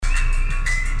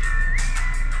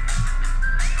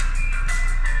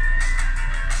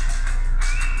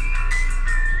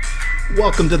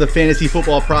Welcome to the Fantasy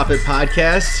Football Profit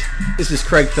Podcast. This is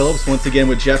Craig Phillips once again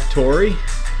with Jeff Torrey.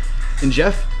 And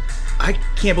Jeff, I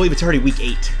can't believe it's already week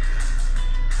 8.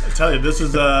 I tell you, this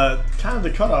is kind of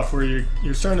the cutoff where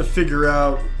you're starting to figure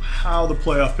out how the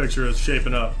playoff picture is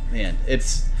shaping up. Man,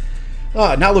 it's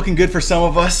not looking good for some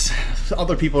of us.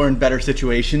 Other people are in better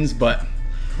situations, but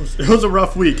it was a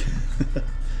rough week.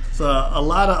 It's a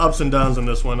lot of ups and downs in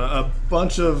this one. A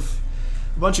bunch of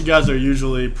guys that are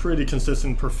usually pretty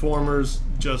consistent performers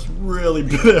just really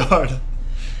bit it hard.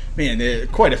 Man,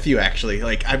 quite a few actually.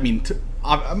 I'm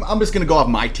just going to go off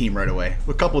my team right away.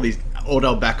 A couple of these,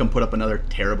 Odell Beckham put up another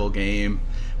terrible game.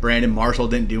 Brandon Marshall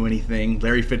didn't do anything.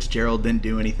 Larry Fitzgerald didn't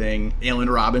do anything. Allen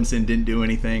Robinson didn't do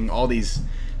anything. All these,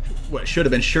 what should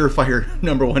have been surefire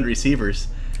number one receivers,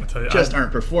 I tell you,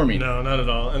 aren't performing. No, not at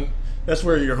all. And that's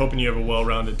where you're hoping you have a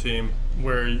well-rounded team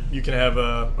where you can have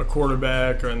a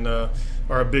quarterback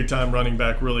or a big-time running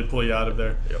back really pull you out of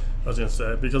there. Yep. I was going to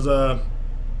say, because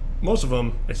most of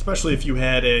them, especially if you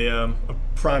had a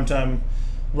primetime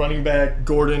running back,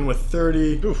 Gordon with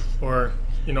 30, or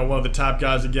one of the top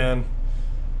guys again.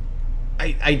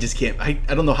 I just can't. I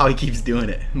don't know how he keeps doing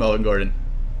it, Melvin Gordon.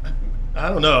 I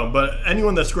don't know, but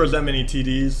anyone that scores that many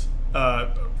TDs, I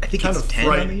think kind it's of 10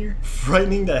 on the year.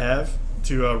 Frightening to have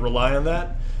to rely on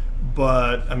that.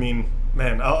 But I mean,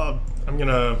 man, I'm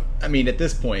gonna. I mean, at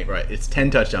this point, right? It's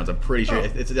 10 touchdowns. I'm pretty sure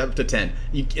it's up to 10.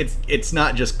 It's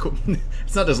not just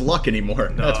luck anymore.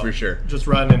 No, that's for sure. Just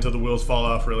riding until the wheels fall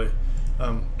off, really.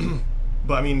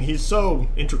 But I mean, he's so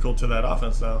integral to that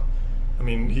offense now. I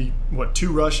mean,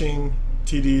 2 rushing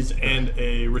TDs and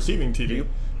a receiving TD. Yep.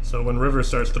 So when Rivers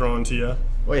starts throwing to you.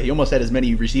 Well, yeah, he almost had as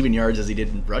many receiving yards as he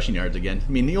did rushing yards again.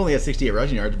 I mean, he only had 68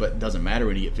 rushing yards, but it doesn't matter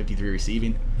when you get 53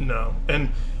 receiving. No.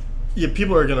 And yeah,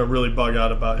 people are going to really bug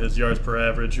out about his yards per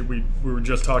average. We were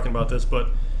just talking about this, but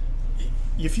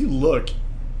if you look,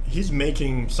 he's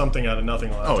making something out of nothing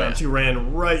a lot of times. Yeah. He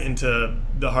ran right into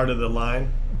the heart of the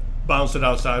line, bounced it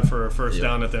outside for a first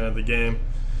down at the end of the game.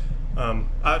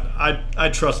 I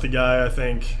trust the guy. I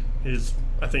think he's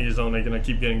only going to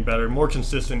keep getting better, more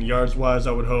consistent yards wise,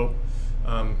 I would hope.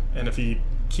 And if he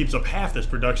keeps up half this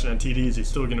production on TDs, he's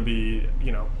still going to be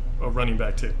a running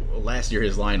back too. Well, last year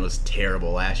his line was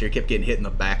terrible. Last year he kept getting hit in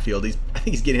the backfield. I think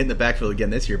he's getting hit in the backfield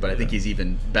again this year, but I think he's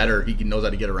even better. He knows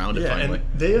how to get around it finally.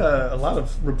 And they a lot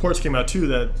of reports came out too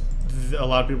that a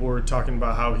lot of people were talking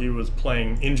about how he was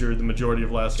playing injured the majority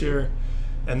of last year,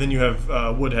 and then you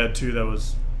have Woodhead too that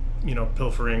was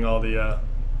pilfering all the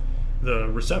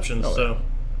receptions. So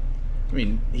I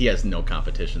mean, he has no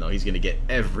competition though. He's going to get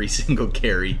every single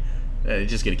carry.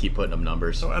 He's just going to keep putting up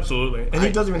numbers. Oh, absolutely. And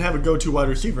he doesn't even have a go-to wide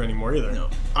receiver anymore either.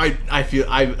 No. I feel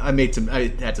I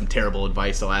had some terrible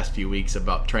advice the last few weeks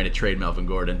about trying to trade Melvin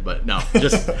Gordon, but no,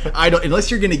 just I don't, unless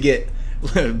you're going to get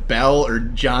Bell or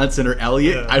Johnson or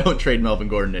Elliott, I don't trade Melvin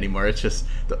Gordon anymore. It's just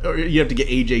you have to get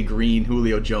AJ Green,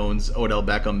 Julio Jones, Odell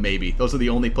Beckham, maybe. Those are the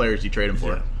only players you trade him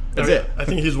for. Yeah. That's it. I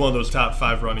think he's one of those top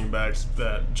 5 running backs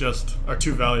that just are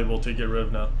too valuable to get rid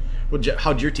of now. Well,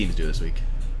 how'd your teams do this week?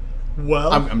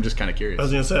 Well, I'm just kind of curious. I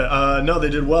was going to say, no, they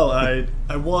did well. I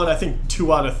won, I think,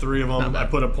 2 out of 3 of them. I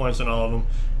put up points in all of them.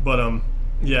 But,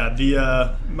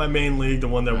 yeah, my main league, the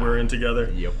one that we're in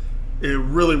together, Yep. It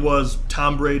really was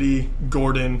Tom Brady,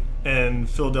 Gordon, and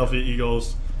Philadelphia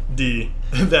Eagles D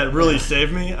that really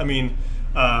saved me. I mean,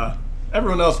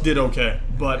 everyone else did okay.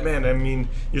 But, man, I mean,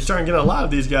 you're starting to get a lot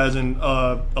of these guys, and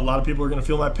a lot of people are going to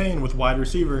feel my pain with wide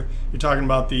receiver. You're talking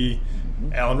about the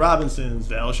Allen Robinsons,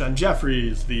 the Alshon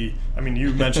Jeffries, you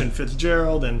mentioned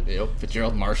Fitzgerald and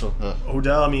Fitzgerald, Marshall,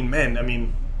 Odell.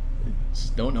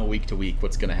 Just don't know week to week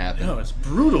what's going to happen. No, it's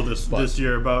brutal this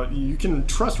year. About you can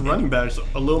trust running backs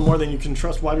a little more than you can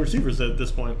trust wide receivers at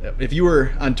this point. If you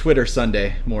were on Twitter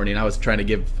Sunday morning, I was trying to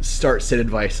give start-sit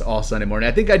advice all Sunday morning.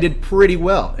 I think I did pretty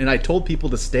well, and I told people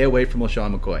to stay away from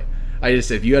LaShawn McCoy. I just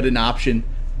said if you had an option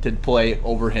to play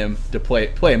over him, to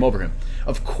play him over him.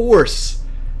 Of course,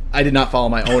 I did not follow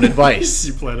my own advice.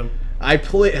 You played him. I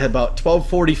played at about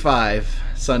 12:45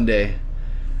 Sunday.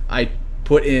 I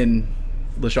put in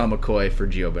LaShawn McCoy for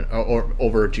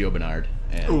over Gio Bernard.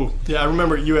 Ooh, yeah, I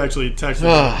remember you actually texted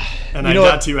me, and I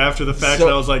got to you after the fact, and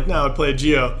I was like, "No, I played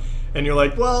Gio," and you're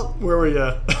like, "Well, where were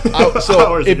you?"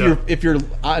 So if you're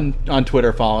on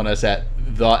Twitter following us at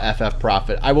the FF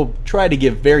Profit, I will try to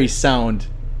give very sound,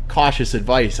 cautious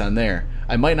advice on there.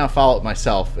 I might not follow it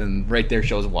myself, and right there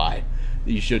shows why.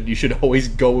 You should always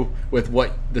go with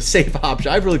what the safe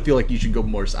option. I really feel like you should go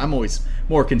more. I'm always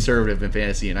more conservative in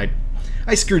fantasy, and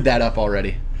I screwed that up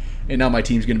already, and now my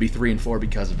team's going to be 3-4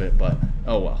 because of it. But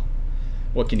oh well,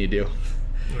 what can you do?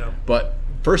 Yeah. But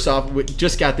first off, we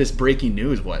just got this breaking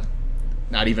news.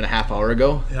 not even a half hour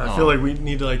ago. Yeah, I feel like we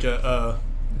need like a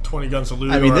 20-gun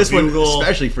salute. I mean, this one, bugle.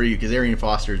 especially for you, because Arian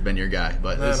Foster has been your guy.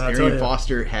 But Arian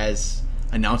Foster has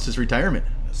announced his retirement.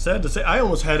 Sad to say, I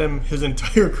almost had him his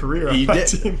entire career on my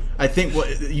team. I think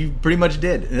you pretty much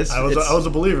did. I was a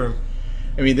believer.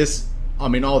 I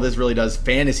mean, all this really does,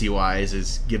 fantasy-wise,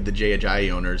 is give the Jay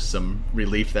Ajayi owners some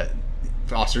relief that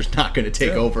Foster's not going to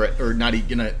take over it or not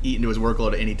going to eat into his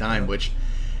workload at any time. Which,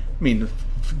 I mean,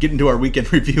 getting to our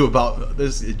weekend review about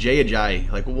this Jay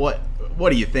Ajayi, like what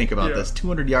do you think about this?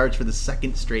 200 yards for the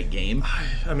second straight game.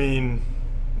 I mean,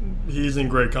 he's in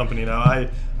great company now.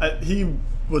 He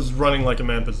was running like a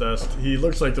man possessed. He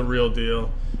looks like the real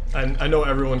deal. I know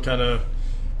everyone kind of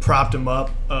propped him up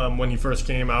when he first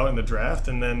came out in the draft,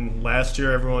 and then last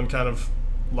year everyone kind of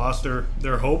lost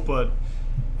their hope, but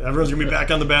everyone's going to be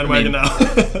back on the bandwagon now.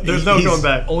 There's no going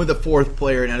back. Only the fourth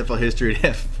player in NFL history to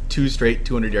have 2 straight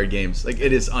 200-yard games. Like,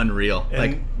 it is unreal.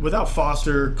 And without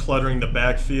Foster cluttering the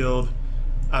backfield,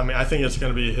 I mean, I think it's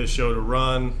going to be his show to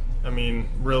run. I mean,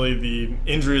 really, the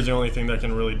injury is the only thing that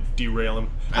can really derail him.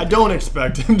 I don't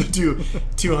expect him to do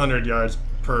 200 yards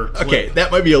per clip. Okay,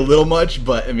 that might be a little much,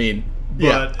 but, I mean,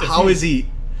 how is he...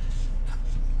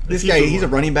 This guy, he's a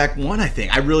running back 1, I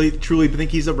think. I really, truly think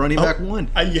he's a running back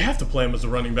 1. You have to play him as a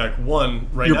running back 1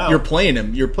 now. You're playing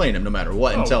him. You're playing him no matter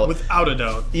what. Without a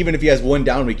doubt. Even if he has one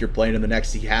down week, you're playing him the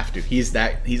next. You have to. He's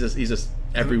a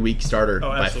every week starter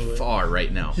by far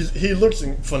right now. He looks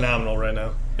phenomenal right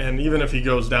now. And even if he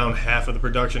goes down half of the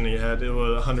production he had, it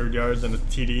was 100 yards and a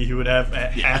TD, he would have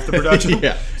half the production.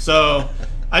 Yeah. So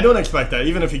I don't expect that.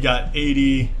 Even if he got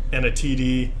 80 and a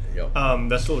TD,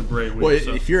 that's still a great week.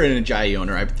 Well, if you're an Ajayi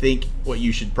owner, I think what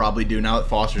you should probably do now that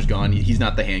Foster's gone, he's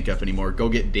not the handcuff anymore. Go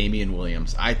get Damian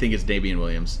Williams. I think it's Damian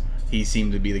Williams. He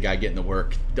seemed to be the guy getting the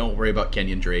work. Don't worry about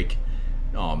Kenyon Drake.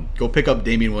 Go pick up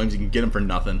Damian Williams. You can get him for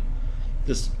nothing.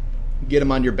 Just get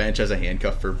him on your bench as a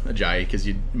handcuff for Ajayi because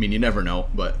you never know,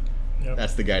 but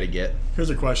that's the guy to get. Here's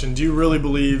a question: do you really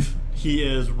believe he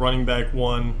is running back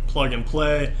 1, plug and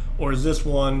play, or is this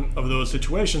one of those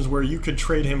situations where you could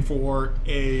trade him for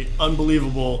a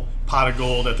unbelievable pot of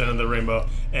gold at the end of the rainbow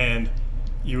and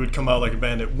you would come out like a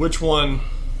bandit? Which one,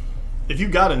 if you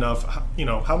got enough,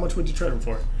 how much would you trade him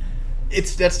for?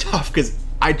 That's tough because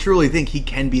I truly think he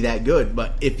can be that good.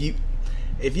 But if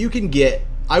you can get,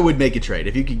 I would make a trade.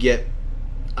 If you could get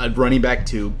a running back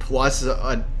 2 plus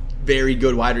a very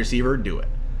good wide receiver, do it.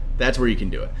 That's where you can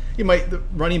do it. The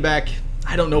running back,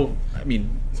 I don't know. I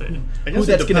mean, who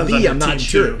that's going to be, I'm not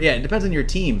sure. Too. Yeah, it depends on your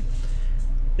team.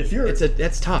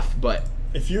 That's tough, but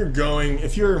if you're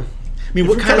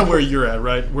what kind of where you're at,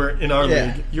 right? Where in our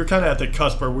league, you're kind of at the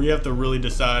cusp where we have to really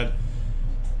decide.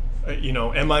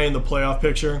 Am I in the playoff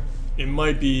picture? It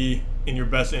might be in your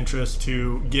best interest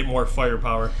to get more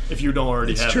firepower if you don't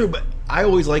already have it. It's true, but I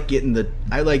always like being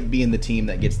the team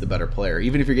that gets the better player.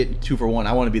 Even if you're getting 2 for 1,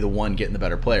 I want to be the one getting the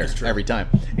better player every time.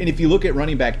 And if you look at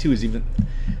running back 2s,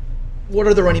 what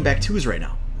are the running back 2s right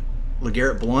now?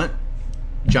 LeGarrette Blount,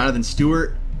 Jonathan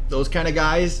Stewart, those kind of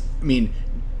guys. I mean,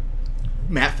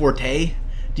 Matt Forte.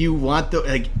 Do you want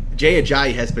Jay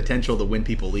Ajayi has potential to win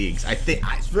people leagues? I think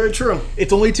it's very true.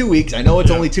 It's only 2 weeks. I know it's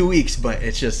only 2 weeks, but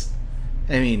it's just,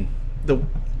 the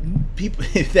people,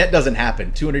 if that doesn't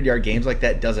happen, 200-yard games like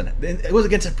that doesn't. It was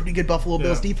against a pretty good Buffalo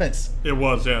Bills defense. It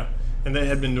was, and they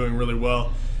had been doing really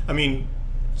well.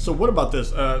 So what about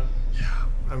this?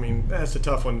 That's a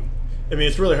tough one.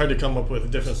 It's really hard to come up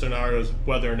with different scenarios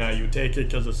whether or not you take it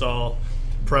because it's all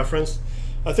preference.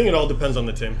 I think it all depends on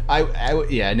the team.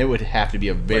 And it would have to be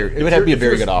a very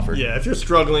good offer. Yeah, if you're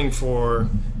struggling for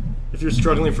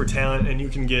talent and you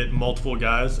can get multiple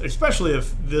guys, especially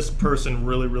if this person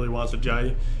really, really wants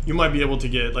Ajayi, you might be able to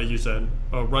get, like you said,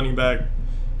 a running back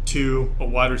 2, a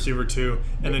wide receiver 2,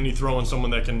 and then you throw in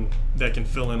someone that can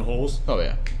fill in holes. Oh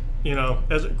yeah.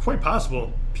 As quite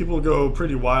possible. People go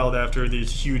pretty wild after these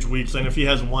huge weeks, and if he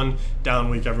has one down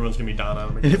week, everyone's going to be down on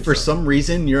him again. And if for some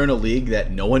reason you're in a league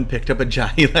that no one picked up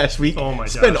Ajayi last week,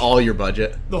 spend all your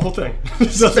budget. The whole thing.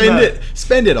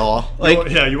 Spend it all.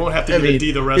 You won't have to give a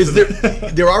D the rest of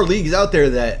it. There are leagues out there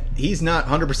that he's not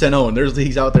 100% owned. There's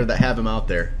leagues out there that have him out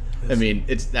there.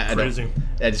 It's crazy.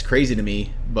 That is crazy to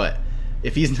me, but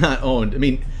if he's not owned,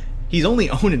 he's only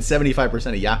owned in 75%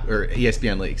 of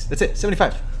ESPN leagues. That's it,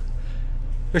 75.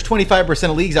 There's 25%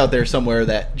 of leagues out there somewhere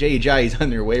that Jay Ajayi is on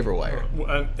their waiver wire.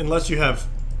 Unless you have,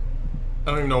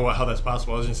 I don't even know how that's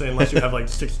possible. I was going to say unless you have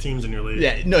 6 teams in your league.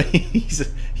 Yeah, no, he's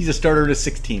a starter in a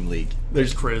 6-team league.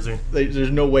 That's crazy.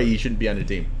 There's no way he shouldn't be on the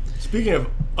team. Speaking of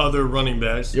other running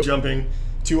backs, jumping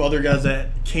to other guys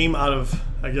that came out of,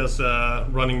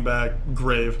 running back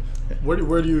grave,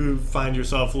 where do you find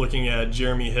yourself looking at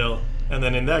Jeremy Hill And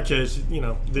then in that case,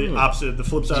 the opposite, the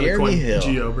flip side Jeremy of the Hill.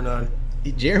 coin, Gio Bernard.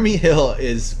 Jeremy Hill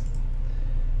is...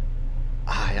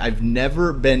 I've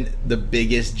never been the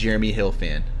biggest Jeremy Hill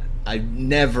fan. I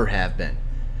never have been.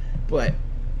 But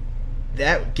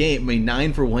that game,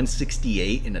 9 for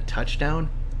 168 and a touchdown,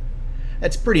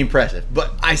 that's pretty impressive.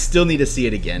 But I still need to see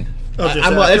it again.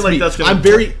 I'm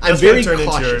very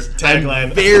cautious.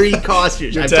 I'm very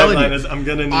cautious. Your I'm telling tagline you, is, I'm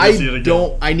going to need to see it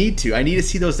again. I need to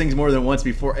see those things more than once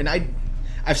before. And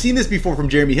I've seen this before from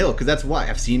Jeremy Hill, because that's why.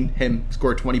 I've seen him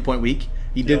score a 20-point week.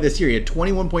 He did this year. He had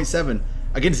 21.7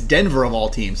 against Denver of all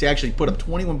teams. He actually put up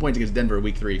 21 points against Denver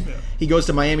week 3. Yeah. He goes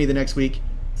to Miami the next week,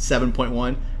 7.1.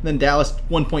 And then Dallas,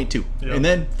 1.2. Yeah. And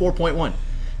then 4.1.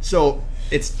 So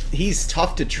he's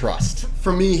tough to trust.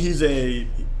 For me, he's a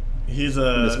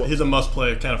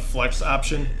must-play kind of flex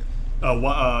option,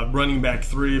 running back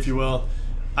 3, if you will.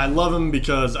 I love him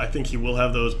because I think he will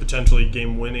have those potentially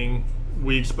game-winning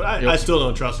weeks, but I still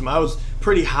don't trust him. I was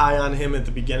pretty high on him at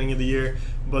the beginning of the year,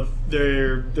 but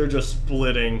they're just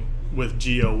splitting with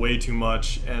Gio way too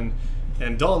much, and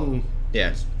Dalton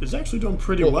is actually doing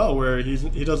pretty well where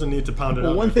he doesn't need to pound it out.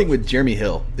 Well, one thing with Jeremy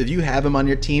Hill, if you have him on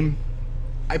your team,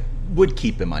 I would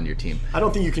keep him on your team. I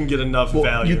don't think you can get enough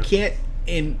value. You can't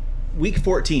in Week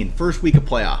 14, first week of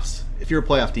playoffs. If you're a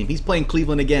playoff team, he's playing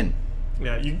Cleveland again.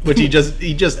 Yeah, which he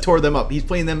just tore them up. He's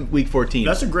playing them Week 14.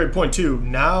 That's a great point too.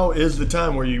 Now is the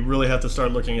time where you really have to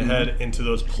start looking ahead into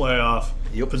those playoff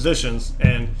positions,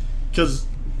 and because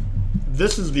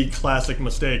this is the classic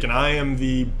mistake, and I am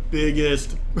the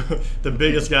biggest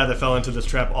guy that fell into this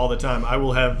trap all the time. I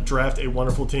will draft a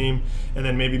wonderful team and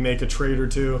then maybe make a trade or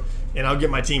two, and I'll get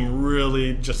my team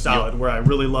really just solid, where I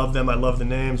really love them. I love the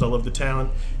names. I love the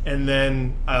talent. And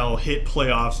then I'll hit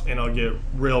playoffs and I'll get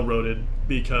railroaded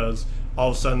because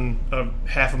all of a sudden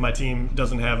half of my team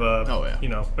doesn't have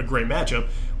a great matchup.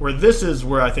 Where this is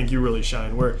where I think you really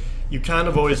shine, where you kind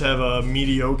of always have a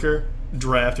mediocre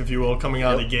draft, if you will, coming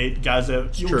out of the gate. Guys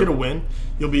that you'll get a win.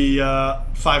 You'll be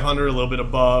 500, a little bit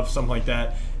above, something like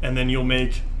that. And then you'll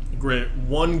make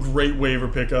one great waiver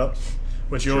pickup,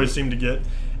 which you always seem to get.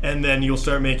 And then you'll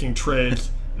start making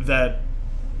trades that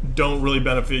don't really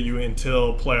benefit you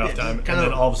until playoff time. And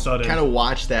then all of a sudden... kind of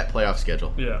watch that playoff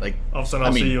schedule. Yeah. All of a sudden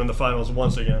I'll see you in the finals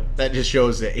once again. That just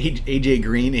shows that A.J.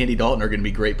 Green, Andy Dalton are going to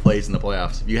be great plays in the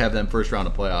playoffs. If you have them first round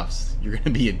of playoffs, you're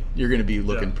going to be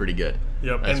looking pretty good.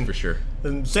 Yep. That's for sure.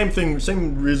 And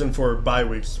same reason for bye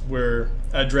weeks, where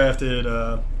I drafted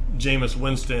Jameis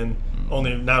Winston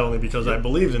not only because I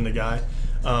believed in the guy,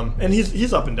 and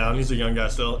he's up and down. He's a young guy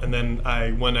still. And then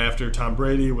I went after Tom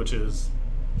Brady, which is,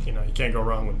 you can't go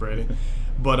wrong with Brady.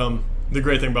 But the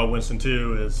great thing about Winston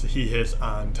too is he hits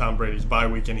on Tom Brady's bye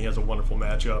week, and he has a wonderful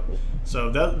matchup. So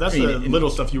that's the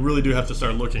little stuff you really do have to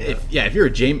start looking at. If you have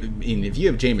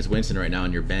Jameis Winston right now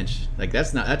on your bench,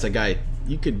 that's a guy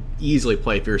you could easily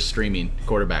play if you're streaming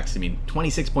quarterbacks.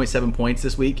 26.7 points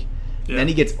this week. Yeah. Then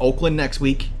he gets Oakland next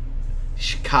week,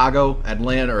 Chicago,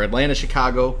 Atlanta,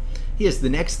 Chicago. He has the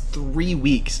next 3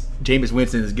 weeks. Jameis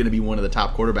Winston is going to be one of the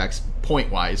top quarterbacks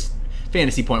point-wise.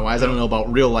 Fantasy point wise, I don't know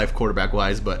about real life quarterback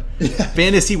wise, but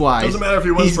fantasy wise, doesn't matter if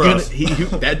he wins for us.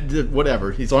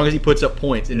 Whatever, as long as he puts up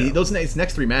points. And those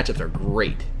next 3 matchups are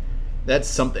great. That's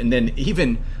something. And then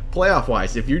even playoff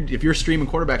wise, if you're streaming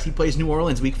quarterbacks, he plays New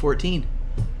Orleans week 14.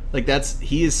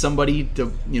 He is somebody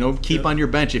to keep on your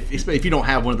bench if you don't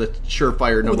have one of the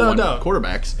surefire number one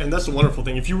quarterbacks. And that's the wonderful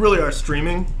thing. If you really are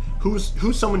streaming, who's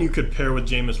someone you could pair with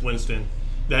Jameis Winston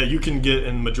that you can get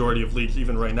in majority of leagues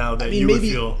even right now that you would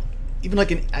feel. Even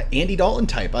like an Andy Dalton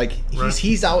type.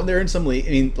 He's out there in some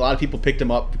league. A lot of people picked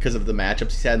him up because of the matchups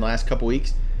he's had in the last couple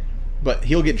weeks. But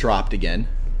he'll get dropped again.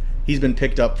 He's been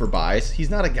picked up for buys.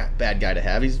 He's not a bad guy to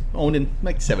have. He's owned in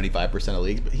 75% of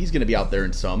leagues, but he's going to be out there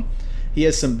in some. He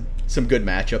has some good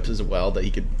matchups as well that he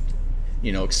could,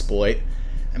 exploit.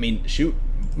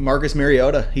 Marcus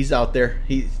Mariota, he's out there.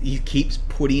 He keeps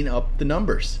putting up the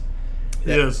numbers.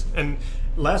 He is. And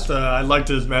I liked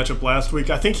his matchup last week.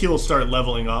 I think he'll start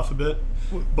leveling off a bit.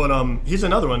 But he's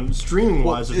another one,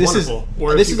 streaming-wise, is wonderful.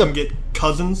 Or if you can get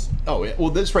Cousins. Oh, yeah. Well,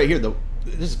 this right here,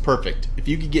 this is perfect. If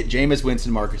you could get Jameis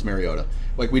Winston, Marcus Mariota.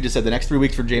 Like we just said, the next 3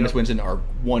 weeks for Jameis Winston are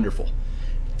wonderful.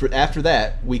 After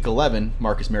that, week 11,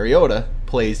 Marcus Mariota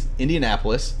plays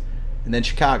Indianapolis and then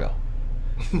Chicago.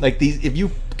 If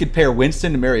you could pair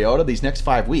Winston and Mariota these next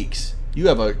 5 weeks, you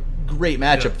have a great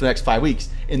matchup for the next 5 weeks.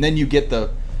 And then you get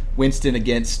the Winston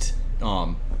against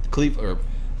Cleveland or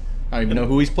I don't even know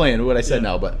who he's playing, what I said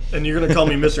now. But and you're going to call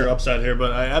me Mr. Upside here,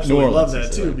 but I absolutely love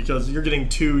that too, because you're getting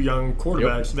two young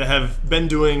quarterbacks that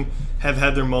have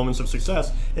had their moments of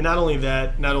success. And not only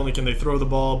that, not only can they throw the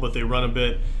ball, but they run a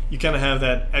bit. You kind of have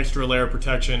that extra layer of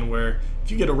protection where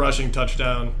if you get a rushing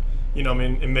touchdown,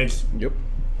 it makes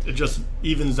it just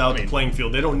evens out the playing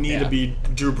field. They don't need to be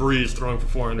Drew Brees throwing for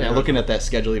 400. Yeah, looking at that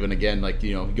schedule even again,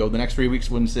 you go the next 3 weeks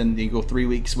Winston, you go 3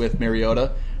 weeks with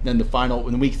Mariota, then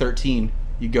in week 13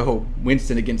 you go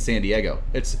Winston against San Diego.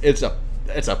 It's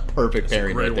a perfect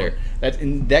pairing right there.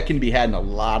 That can be had in a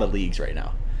lot of leagues right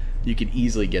now. You can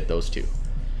easily get those two.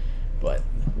 But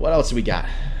what else do we got?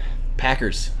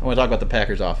 Packers. I want to talk about the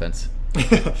Packers offense.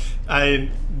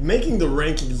 Making the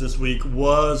rankings this week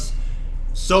was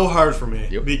so hard for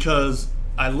me because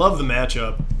I love the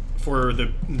matchup for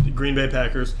the Green Bay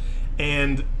Packers,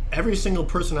 and every single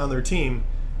person on their team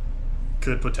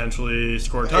could potentially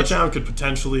score a touchdown, could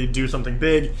potentially do something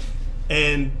big,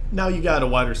 and now you got a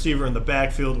wide receiver in the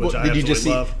backfield, which I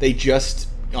absolutely love. They just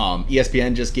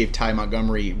ESPN just gave Ty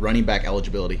Montgomery running back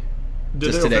eligibility.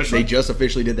 They just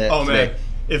officially did that. Oh today.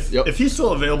 Man, if he's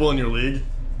still available in your league,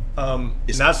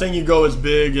 not saying you go as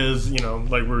big as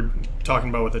like we're talking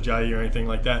about with Ajayi or anything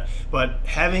like that, but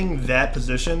having that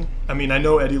position, I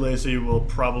know Eddie Lacy will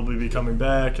probably be coming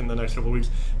back in the next couple of weeks,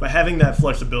 but having that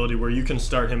flexibility where you can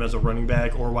start him as a running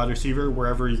back or wide receiver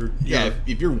wherever you're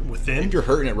if you're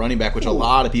hurting at running back, which a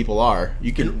lot of people are,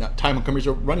 you can Ty Montgomery's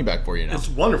a running back for you now. It's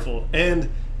wonderful, and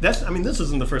this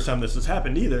isn't the first time this has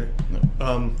happened either.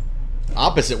 No.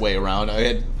 Opposite way around. I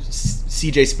had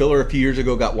C.J. Spiller a few years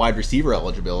ago got wide receiver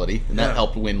eligibility, and that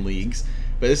helped win leagues.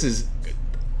 But this is,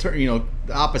 the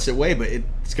opposite way. But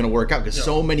it's going to work out because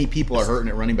so many people are hurting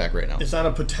at running back right now. It's not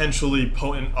a potentially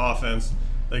potent offense.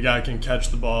 The guy can catch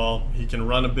the ball. He can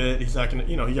run a bit. He's not going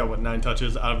to, he got 9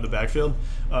 touches out of the backfield,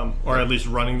 or at least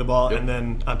running the ball. Yep. And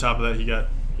then on top of that, he got,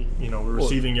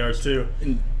 receiving yards too.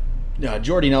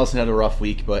 Jordy Nelson had a rough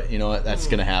week, but that's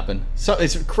going to happen. So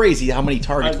it's crazy how many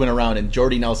targets went around, and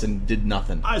Jordy Nelson did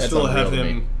nothing. I still have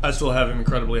him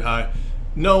incredibly high.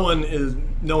 No one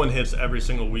hits every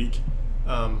single week.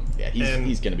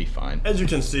 He's going to be fine. As you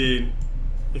can see,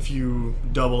 if you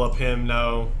double up him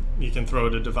now, you can throw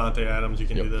to Devontae Adams. You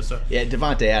can do this. So. Yeah,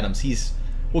 Devontae Adams.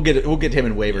 We'll get him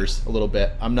in waivers a little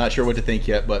bit. I'm not sure what to think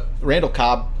yet, but Randall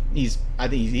Cobb. I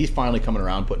think he's finally coming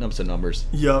around, putting up some numbers.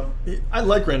 Yep, I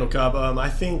like Randall Cobb. I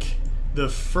think the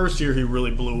first year he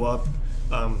really blew up.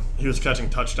 He was catching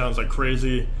touchdowns like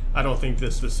crazy. I don't think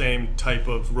this is the same type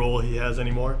of role he has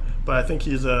anymore, but I think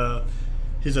he's a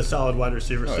solid wide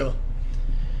receiver still.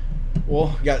 Yeah.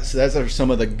 Well, so that's some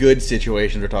of the good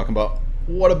situations we're talking about.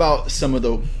 What about some of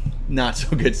the not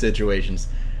so good situations?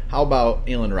 How about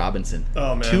Allen Robinson?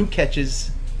 Oh man, 2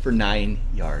 catches for 9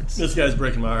 yards. This guy's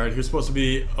breaking my heart. He was supposed to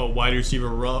be a wide receiver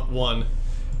 1,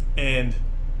 and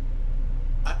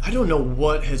I don't know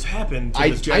what has happened to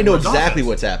this Jaguars I know exactly offense.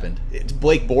 What's happened.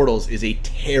 Blake Bortles is a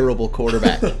terrible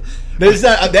quarterback.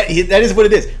 that is what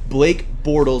it is. Blake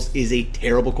Bortles is a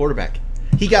terrible quarterback.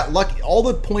 He got lucky. All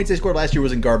the points they scored last year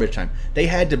was in garbage time. They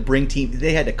had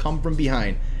to come from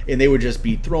behind, and they would just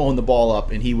be throwing the ball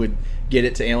up, and he would get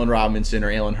it to Allen Robinson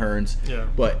or Allen Hurns. Yeah.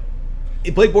 But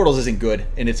Blake Bortles isn't good,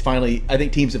 and it's finally, I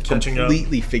think teams have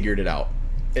completely figured it out.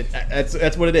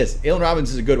 That's what it is. Allen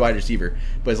Robinson is a good wide receiver,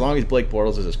 but as long as Blake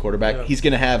Bortles is his quarterback, he's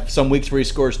going to have some weeks where he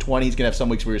scores 20, he's going to have some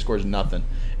weeks where he scores nothing,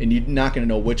 and you're not going to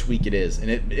know which week it is. And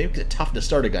it's tough to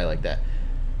start a guy like that.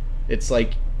 It's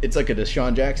like a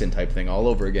Deshaun Jackson type thing all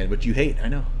over again, which you hate, I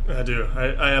know. I do.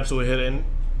 I absolutely hate it.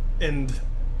 And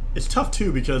it's tough,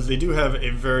 too, because they do have a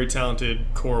very talented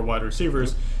core wide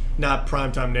receivers. Not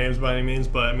primetime names by any means,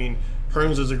 but,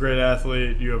 Hurns is a great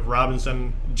athlete. You have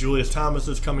Robinson. Julius Thomas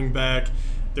is coming back.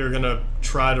 They're going to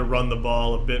try to run the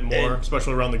ball a bit more,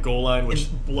 especially around the goal line, which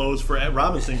blows for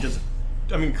Robinson. Because,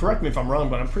 correct me if I'm wrong,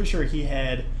 but I'm pretty sure he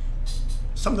had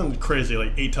something crazy,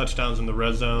 like 8 touchdowns in the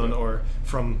red zone or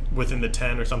from within the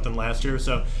 10 or something last year.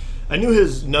 So I knew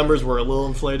his numbers were a little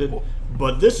inflated,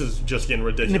 but this is just getting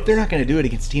ridiculous. And if they're not going to do it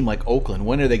against a team like Oakland,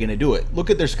 when are they going to do it? Look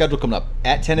at their schedule coming up.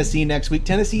 At Tennessee next week.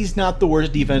 Tennessee's not the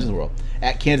worst defense in the world.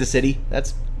 At Kansas City,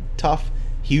 that's tough.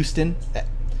 Houston.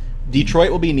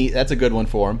 Detroit will be neat. That's a good one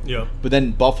for him. Yeah. But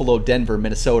then Buffalo, Denver,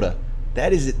 Minnesota.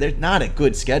 They're not a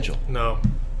good schedule. No.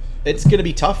 It's going to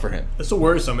be tough for him. It's so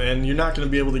worrisome, and you're not going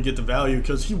to be able to get the value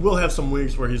because he will have some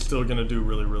weeks where he's still going to do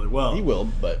really, really well. He will,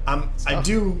 but I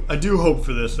do hope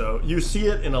for this, though. You see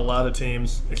it in a lot of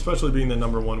teams, especially being the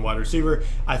number 1 wide receiver.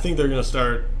 I think they're going to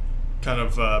start kind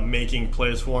of making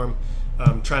plays for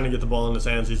him, trying to get the ball in his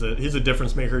hands. He's a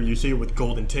difference maker. You see it with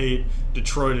Golden Tate.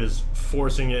 Detroit is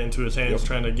forcing it into his hands,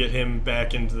 trying to get him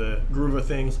back into the groove of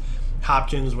things.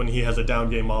 Hopkins, when he has a down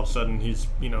game, all of a sudden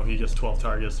he gets 12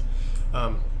 targets.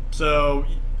 So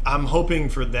I'm hoping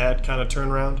for that kind of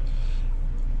turnaround.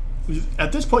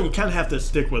 At this point, you kind of have to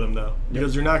stick with him, though,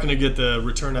 because you're not going to get the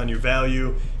return on your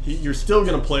value. You're still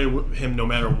going to play with him no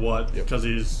matter what, because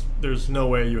there's no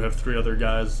way you have 3 other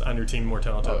guys on your team more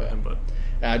talented than him. But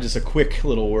just a quick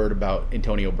little word about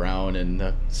Antonio Brown and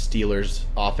the Steelers'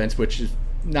 offense, which is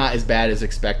not as bad as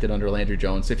expected under Landry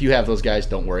Jones. If you have those guys,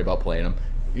 don't worry about playing them.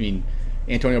 I mean,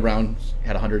 Antonio Brown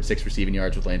had 106 receiving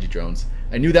yards with Landry Jones.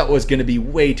 I knew that was going to be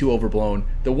way too overblown.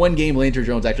 The one game Landry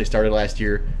Jones actually started last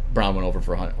year, Brown went over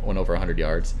 100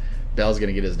 yards. Bell's going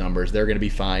to get his numbers. They're going to be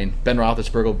fine. Ben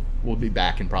Roethlisberger will be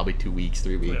back in probably 2 weeks,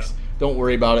 3 weeks. Yeah. Don't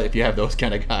worry about it if you have those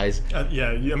kind of guys. I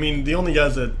mean, the only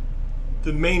guys that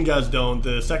the main guys don't.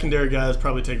 The secondary guys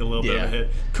probably take a little bit of a hit.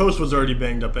 Coates was already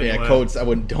banged up anyway. Yeah, Coates.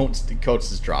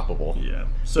 Coates is droppable. Yeah.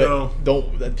 So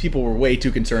people were way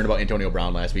too concerned about Antonio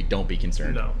Brown last week. Don't be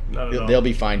concerned. No, not at all. They'll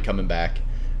be fine coming back.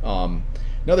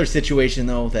 Another situation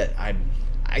though that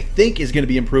I think is going to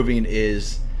be improving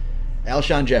is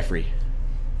Alshon Jeffrey.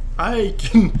 I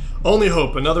can only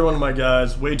hope. Another one of my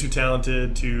guys, way too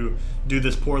talented to do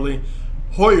this poorly.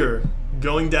 Hoyer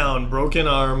going down, broken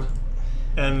arm.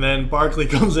 And then Barkley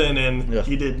comes in, and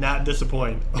he did not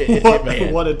disappoint.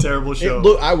 What a terrible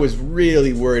show. I was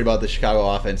really worried about the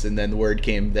Chicago offense, and then the word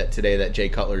came today that Jay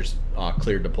Cutler's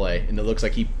cleared to play. And it looks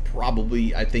like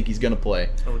I think he's going to play.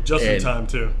 Oh, just in time,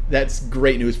 too. That's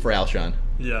great news for Alshon.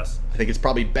 Yes. I think it's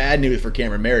probably bad news for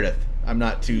Cameron Meredith. I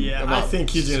think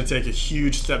he's going to take a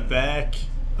huge step back.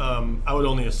 I would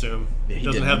only assume. He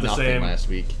doesn't have the same last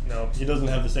week. No, he doesn't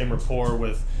have the same rapport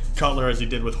with Cutler as he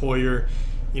did with Hoyer.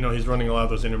 He's running a lot of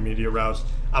those intermediate routes.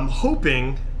 I'm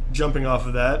hoping, jumping off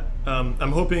of that,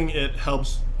 I'm hoping it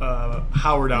helps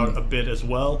Howard out a bit as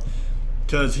well,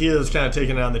 because he is kind of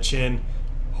taking it on the chin.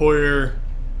 Hoyer,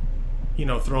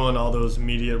 throwing all those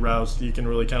immediate routes, you can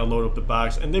really kind of load up the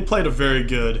box. And they played a very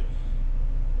good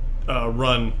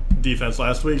run defense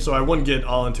last week, so I wouldn't get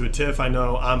all into a tiff. I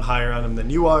know I'm higher on him than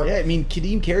you are. Yeah, I mean,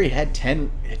 Kadeem Carey had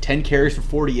 10 carries for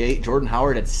 48. Jordan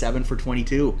Howard had 7 for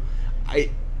 22.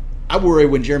 I worry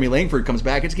when Jeremy Langford comes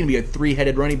back, it's going to be a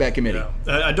 3-headed running back committee.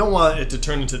 Yeah. I don't want it to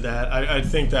turn into that. I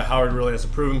think that Howard really has to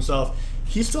prove himself.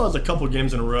 He still has a couple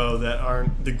games in a row that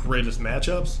aren't the greatest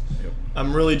matchups. Yep.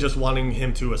 I'm really just wanting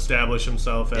him to establish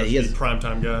himself as the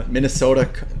primetime guy. Minnesota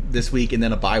this week and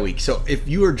then a bye week. So if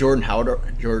you are Jordan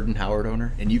Howard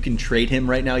owner and you can trade him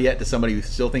right now yet to somebody who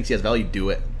still thinks he has value, do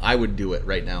it. I would do it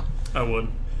right now. I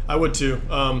would too.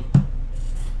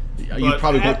 You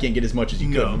probably can't get as much as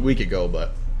you could a week ago,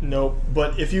 but... No,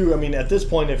 but at this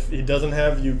point, if he doesn't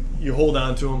have, you hold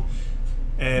on to him,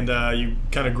 and you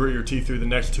kind of grit your teeth through the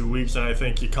next 2 weeks, and I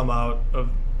think you come out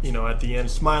of, at the end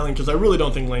smiling, because I really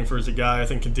don't think Langford is a guy. I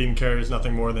think Kadeem Carey is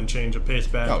nothing more than change of pace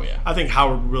back. Oh, yeah. I think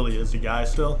Howard really is the guy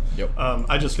still. Yep.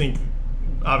 I just think,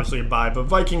 obviously, a bye, but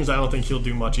Vikings, I don't think he'll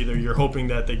do much either. You're hoping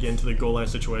that they get into the goal line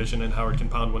situation and Howard can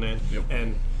pound one in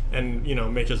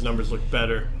and make his numbers look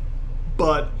better.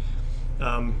 But...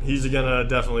 he's going to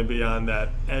definitely be on that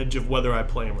edge of whether I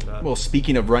play him or not. Well,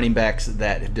 speaking of running backs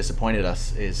that have disappointed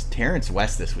us, is Terrence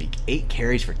West this week. 8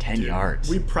 carries for 10 yards.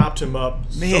 We propped him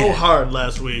up so hard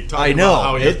last week, talking about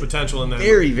how he has potential in that.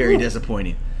 Very, very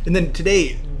disappointing. And then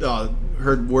today,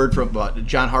 heard word from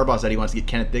John Harbaugh said he wants to get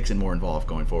Kenneth Dixon more involved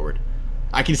going forward.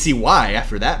 I can see why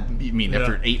after that.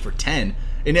 After 8 for 10.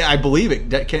 And I believe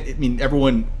it.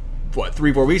 Everyone...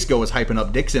 3-4 weeks ago was hyping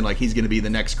up Dixon like he's going to be the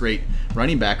next great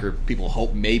running back, or people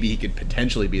hope maybe he could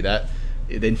potentially be that.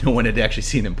 No one had actually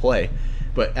seen him play.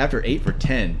 But after 8 for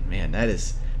 10, man,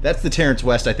 that's the Terrence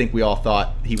West I think we all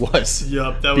thought he was.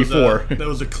 Yep, that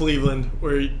was a Cleveland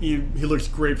where he looks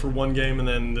great for one game, and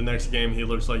then the next game he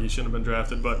looks like he shouldn't have been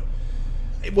drafted. But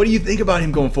what do you think about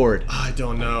him going forward? I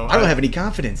don't know. I don't have any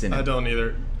confidence in him. I don't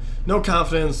either. No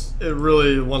confidence. It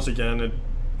really, once again,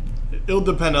 it'll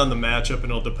depend on the matchup, and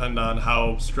it'll depend on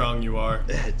how strong you are.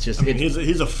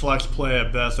 He's a flex play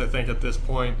at best, I think, at this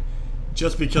point.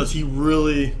 Just because he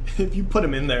really, if you put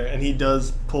him in there and he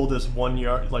does pull this 1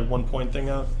 point thing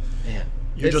out, man,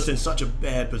 you're just in such a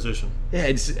bad position. Yeah,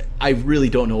 I really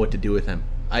don't know what to do with him.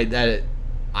 I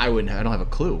don't have a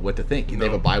clue what to think. No. They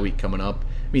have a bye week coming up.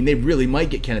 They really might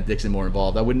get Kenneth Dixon more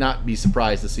involved. I would not be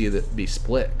surprised to see that be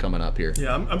split coming up here.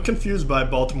 Yeah, I'm confused by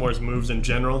Baltimore's moves in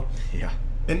general. Yeah.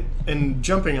 And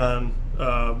jumping on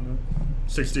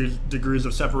 60 degrees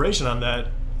of separation on that,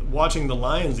 watching the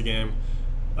Lions game,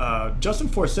 Justin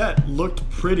Forsett looked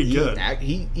pretty good.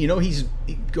 He's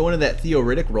going to that Theo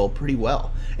Riddick role pretty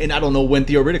well. And I don't know when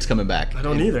Theo Riddick's coming back. I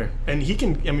don't either. And he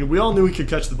can. We all knew he could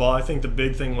catch the ball. I think the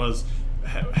big thing was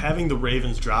having the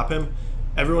Ravens drop him.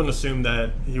 everyone assumed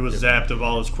that he was zapped of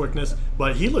all his quickness,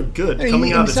 but he looked good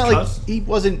coming out of his cuts.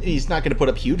 Like he's not going to put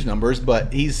up huge numbers,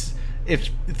 but if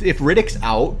Riddick's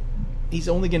out, he's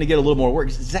only going to get a little more work.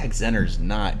 Zach Zenner's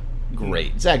not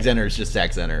great. Zach Zenner is just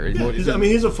Zach Zenner. Yeah,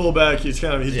 he's a fullback. He's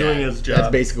doing his job.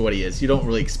 That's basically what he is. You don't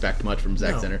really expect much from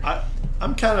Zach Zenner.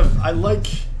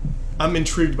 I'm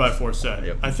intrigued by Forsett.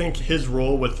 Yep. I think his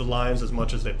role with the Lions, as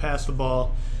much as they pass the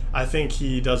ball, I think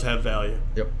he does have value.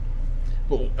 Yep.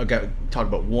 Well, okay, talk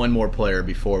about one more player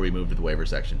before we move to the waiver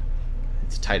section.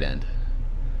 It's a tight end.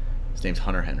 His name's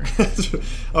Hunter Henry.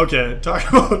 Okay, talk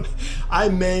about.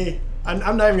 I'm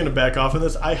not even going to back off on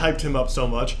this. I hyped him up so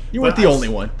much. You weren't the only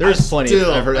one. There's plenty.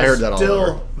 I heard that all over. I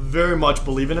still very much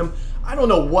believe in him. I don't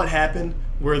know what happened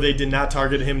where they did not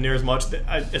target him near as much.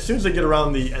 As soon as they get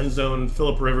around the end zone,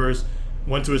 Phillip Rivers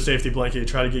went to a safety blanket,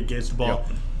 tried to get Gates the ball.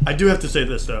 Yep. I do have to say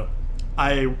this, though.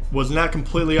 I was not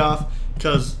completely off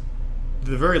because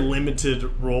the very limited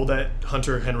role that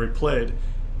Hunter Henry played,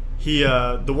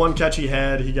 the one catch he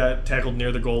had, he got tackled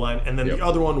near the goal line, and then the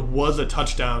other one was a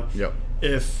touchdown. Yep.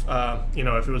 If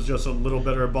it was just a little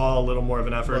better ball, a little more of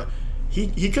an effort. Right.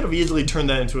 He could have easily turned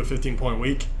that into a 15-point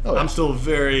week. Oh, yeah. I'm still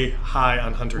very high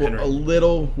on Hunter Henry. A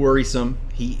little worrisome.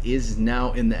 He is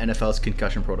now in the NFL's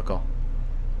concussion protocol.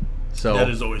 So that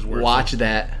is always worrisome. Watch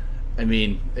that. I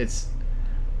mean, it's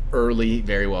early.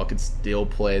 Very well could still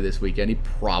play this weekend. He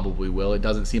probably will. It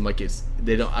doesn't seem like I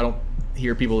don't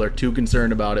hear people that are too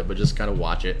concerned about it, but just kind of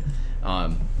watch it.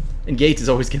 And Gates is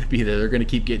always going to be there. They're going to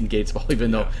keep getting Gates ball,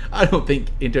 even though I don't think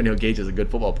Antonio Gates is a good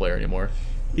football player anymore.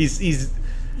 He's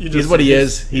what he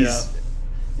is. He's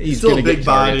still a big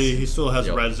body. He still has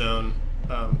red zone,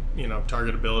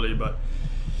 targetability. But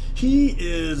he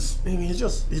is. I mean, he's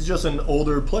just an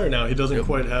older player now. He doesn't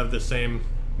quite have the same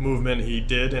movement he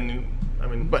did,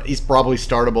 but he's probably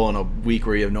startable in a week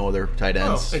where you have no other tight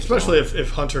ends. Especially if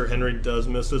Hunter Henry does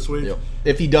miss this week. Yep.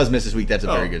 If he does miss this week, that's a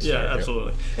very good start. Yeah,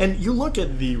 absolutely. Yep. And you look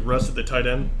at the rest of the tight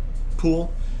end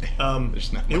pool.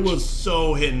 There's not much. It was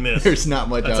so hit and miss. There's not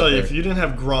much. I tell you, if you didn't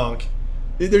have Gronk,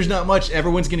 there's not much.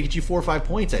 Everyone's going to get you 4 or 5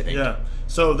 points, I think. Yeah.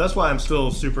 So that's why I'm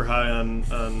still super high on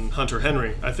Hunter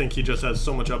Henry. I think he just has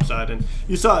so much upside. And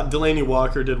you saw Delaney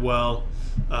Walker did well.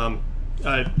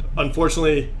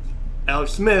 Unfortunately,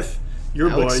 Alex Smith, you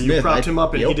propped him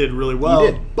up and he did really well.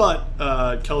 He did.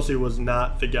 But Kelsey was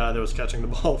not the guy that was catching the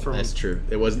ball from him. That's true.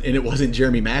 It wasn't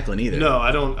Jeremy Maclin either. No,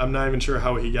 I'm not even sure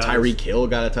how he got Tyreek Hill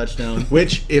got a touchdown.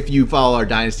 Which, if you follow our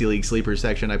Dynasty League Sleepers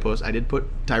section I did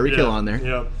put Tyreek Hill on there.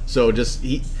 Yeah. So just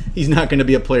he's not going to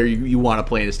be a player you want to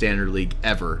play in a standard league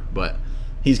ever, but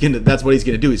that's what he's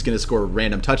going to do. He's going to score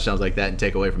random touchdowns like that and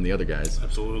take away from the other guys.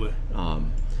 Absolutely.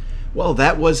 Well,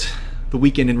 that was the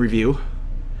weekend in review.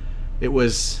 It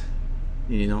was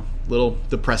a little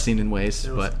depressing in ways,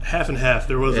 but half and half.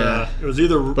 There was it was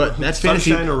either that's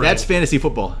fantasy or rain. That's fantasy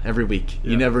football every week.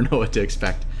 Yeah. You never know what to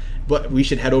expect. But we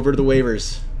should head over to the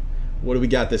waivers. What do we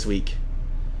got this week?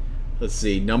 Let's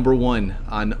see. Number 1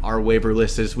 on our waiver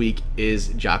list this week is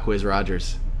Jacquizz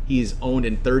Rodgers. He's owned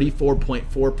in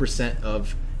 34.4%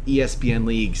 of ESPN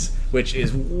leagues, which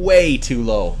is way too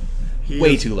low.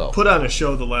 Way too low. Put on a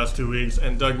show the last 2 weeks,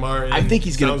 and Doug Martin. I think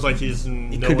sounds like he's.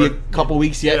 It could be a couple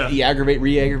weeks yet. Yeah. He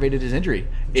re-aggravated his injury.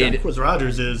 Jacquizz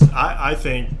Rodgers is. I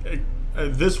think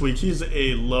this week he's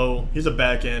a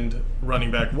back end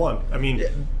running back 1. I mean,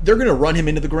 they're going to run him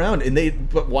into the ground,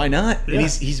 but why not? Yeah.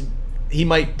 And he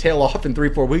might tail off in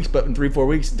 3-4 weeks, but in 3-4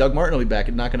 weeks, Doug Martin will be back.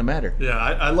 It's not going to matter. Yeah,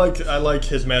 I like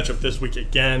his matchup this week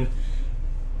again.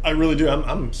 I really do.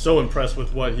 I'm so impressed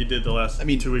with what he did the last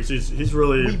 2 weeks. He's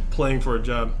really playing for a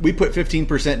job. We put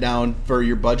 15% down for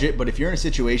your budget, but if you're in a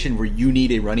situation where you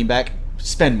need a running back,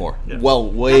 spend more. Yeah.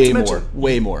 Well, way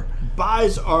more.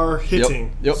 Buys are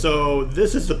hitting. Yep. So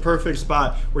this is the perfect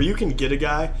spot where you can get a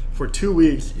guy for 2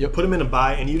 weeks, put him in a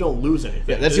buy, and you don't lose anything.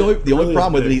 Yeah, that's the only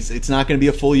problem with it. It's not going to be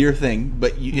a full year thing,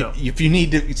 but if you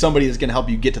need somebody that's going to help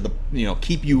you get to the,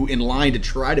 keep you in line to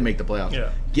try to make the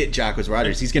playoffs, get Jacquizz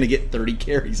Rodgers. He's going to get 30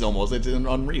 carries almost. It's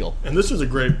unreal. And this is a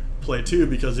great play too,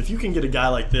 because if you can get a guy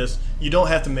like this, you don't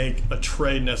have to make a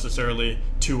trade necessarily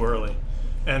too early.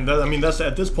 And that's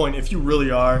at this point, if you're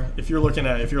looking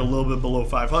at, if you're a little bit below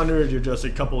 500, you're just a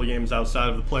couple of games outside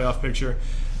of the playoff picture,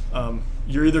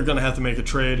 you're either going to have to make a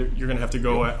trade, or you're going to have to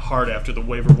go hard after the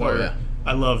waiver wire. Yeah.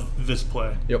 I love this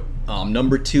play. Yep.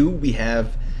 Number 2, we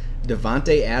have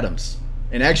Davante Adams.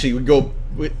 And actually,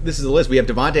 this is the list. We have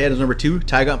Davante Adams number 2,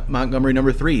 Ty Montgomery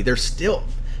number 3.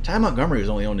 Ty Montgomery was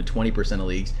only owned in 20% of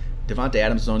leagues. Davante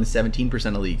Adams is owned in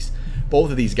 17% of leagues. Both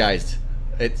of these guys,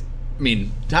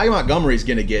 Ty Montgomery's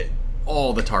going to get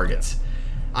all the targets.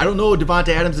 I don't know if Davante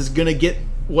Adams is going to get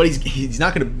what he's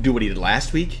not going to do what he did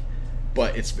last week,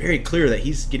 but it's very clear that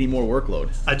he's getting more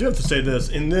workload. I do have to say this.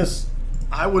 In this,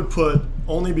 I would put,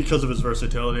 only because of his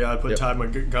versatility, I'd put Ty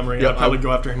Montgomery. I'd probably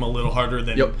go after him a little harder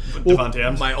than Devontae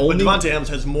Adams. But Devontae Adams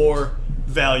has more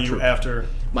value after.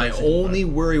 My only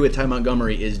worry with Ty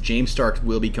Montgomery is James Starks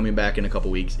will be coming back in a couple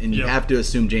weeks, and you have to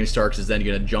assume James Starks is then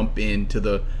going to jump into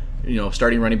the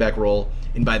starting running back role,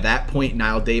 and by that point,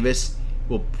 Knile Davis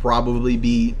will probably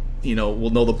be will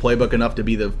know the playbook enough to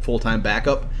be the full-time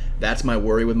backup. That's my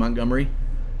worry with Montgomery.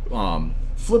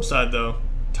 Flip side though,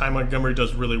 Ty Montgomery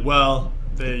does really well.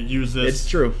 They use this. It's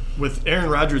true. With Aaron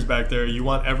Rodgers back there, you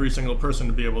want every single person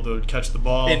to be able to catch the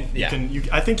ball. And,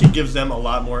 I think he gives them a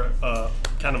lot more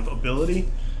kind of ability.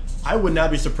 I would not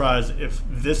be surprised if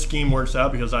this scheme works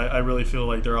out, because I really feel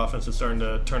like their offense is starting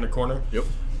to turn the corner. Yep.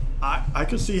 I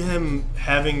could see him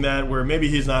having that where maybe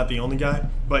he's not the only guy,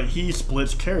 but he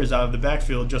splits carries out of the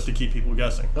backfield just to keep people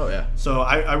guessing. Oh, yeah. So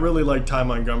I really like Ty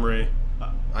Montgomery.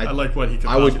 I like what he could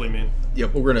possibly mean.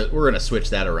 Yep, we're gonna switch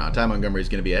that around. Ty Montgomery is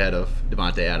going to be ahead of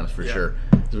Devontae Adams for sure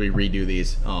as we redo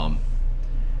these.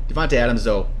 Devontae Adams,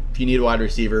 though, if you need a wide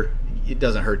receiver, it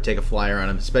doesn't hurt to take a flyer on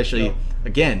him, especially,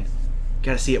 again,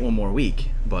 got to see it one more week.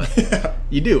 But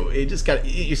you do. It just got,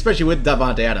 especially with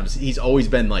Devontae Adams, he's always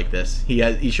been like this.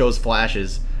 He shows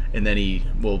flashes, and then he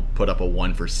will put up a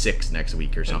 1 for 6 next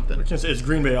week or something. It's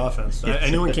Green Bay offense.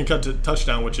 Anyone can cut to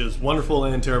touchdown, which is wonderful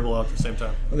and terrible at the same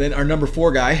time. And then our number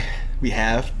 4 guy, we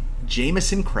have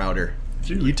Jamison Crowder.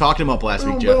 You talked him up last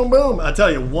week, Jeff. Boom, boom. I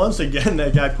tell you, once again,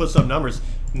 that guy puts up numbers.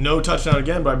 No touchdown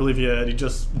again, but I believe he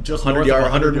just 100 yards,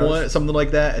 101, something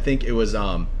like that. I think it was.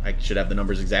 I should have the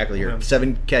numbers exactly here.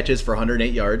 7 catches for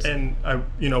 108 yards. And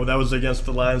that was against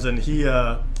the Lions, and he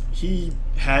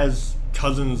has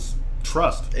Cousins'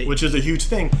 trust, which is a huge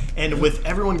thing. And with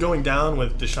everyone going down,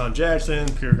 with Deshaun Jackson,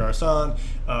 Pierre Garçon,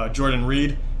 Jordan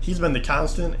Reed, he's been the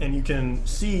constant, and you can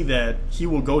see that he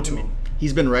will go to him.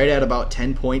 He's been right at about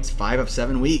 10 points 5 of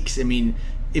 7 weeks. I mean,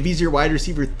 if he's your wide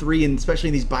receiver 3, and especially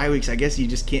in these bye weeks, I guess you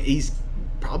just can't. He's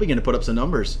probably going to put up some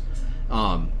numbers.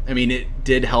 I mean, it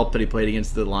did help that he played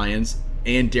against the Lions,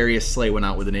 and Darius Slay went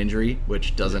out with an injury,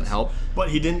 which doesn't help.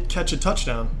 But he didn't catch a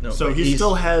touchdown, so he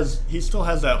still has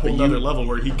that whole other level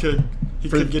where he could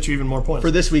get you even more points.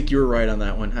 For this week, you were right on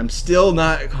that one. I'm still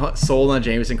not sold on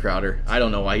Jamison Crowder. I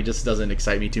don't know why. He just doesn't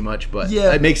excite me too much, but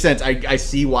it makes sense. I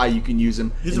see why you can use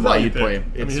him and why you'd play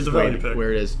him. He's a value pick.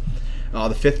 Where it is.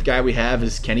 The 5th guy we have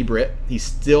is Kenny Britt. He's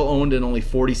still owned in only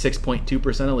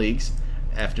 46.2% of leagues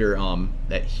after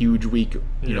that huge week,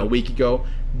 week ago.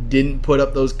 Didn't put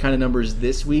up those kind of numbers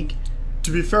this week.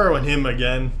 To be fair on him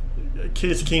again,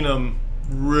 Case Keenum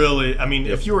really,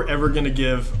 if you were ever going to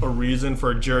give a reason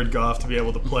for Jared Goff to be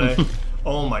able to play,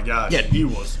 oh my gosh, he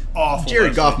was awful.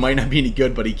 Jared Goff might not be any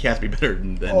good, but he can't be better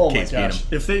than Case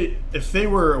Keenum. If they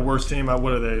were a worse team,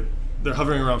 what are they? They're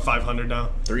hovering around 500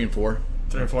 now. 3-4.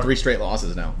 3 straight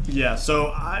losses now. Yeah,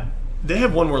 so they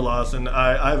have one more loss, and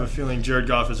I have a feeling Jared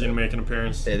Goff is going to make an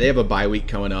appearance. They have a bye week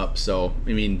coming up, so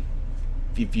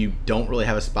if you don't really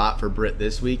have a spot for Britt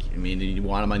this week, and you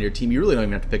want him on your team, you really don't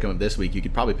even have to pick him up this week. You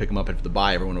could probably pick him up after the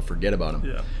bye. Everyone will forget about him.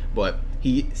 Yeah. But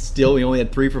he only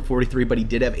had 3 for 43, but he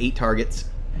did have 8 targets,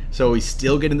 so he's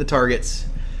still getting the targets.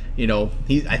 I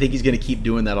think he's going to keep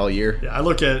doing that all year. Yeah, I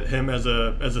look at him as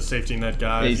a safety net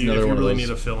guy. He's if you really need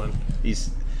a fill-in.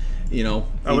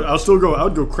 I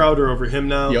would go Crowder over him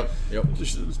now. Yep.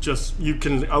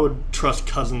 I would trust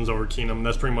Cousins over Keenum.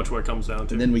 That's pretty much what it comes down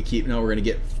to. And then we're going to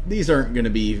get, these aren't going to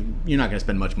be, you're not going to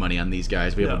spend much money on these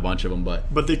guys. We have a bunch of them,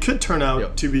 but they could turn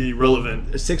out to be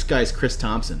relevant. The 6th guy is Chris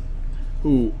Thompson,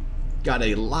 who got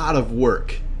a lot of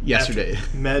work yesterday.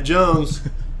 Matt Jones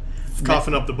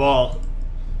coughing up the ball.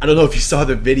 I don't know if you saw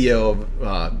the video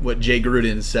of what Jay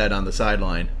Gruden said on the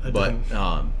sideline, but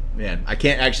man, I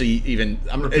can't actually even.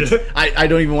 I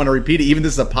don't even want to repeat it. Even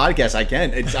this is a podcast, I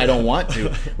can. I don't want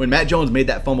to. When Matt Jones made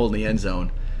that fumble in the end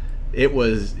zone, it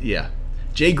was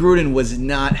Jay Gruden was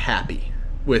not happy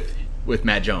with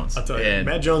Matt Jones. I'll tell you,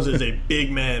 Matt Jones is a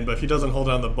big man, but if he doesn't hold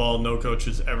on the ball, no coach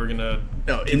is ever gonna.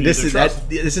 No, and this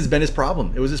has been his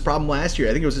problem. It was his problem last year.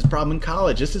 I think it was his problem in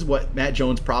college. This is what Matt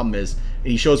Jones' problem is. And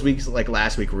he shows weeks like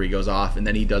last week where he goes off, and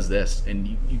then he does this, and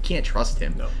you can't trust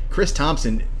him. No. Chris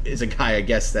Thompson is a guy, I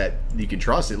guess, that you can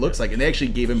trust. It looks like, and they actually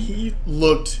gave him. He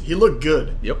looked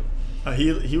good. Yep.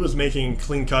 He was making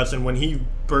clean cuts, and when he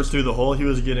burst through the hole, he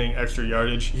was getting extra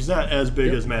yardage. He's not as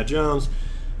big as Matt Jones.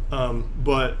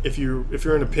 But if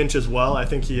you're in a pinch as well, I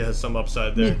think he has some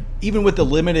upside there. Even with the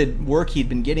limited work he'd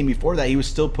been getting before that, he was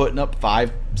still putting up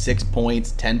 5, 6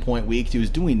 points, 10-point weeks. He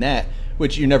was doing that,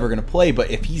 which you're never going to play.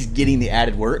 But if he's getting the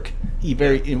added work,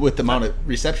 with the amount of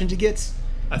receptions he gets,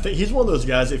 I think he's one of those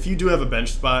guys, if you do have a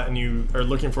bench spot and you are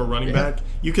looking for a running back,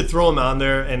 you could throw him on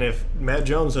there, and if Matt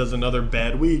Jones has another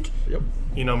bad week,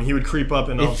 he would creep up,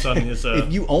 and all of a sudden his...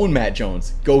 if you own Matt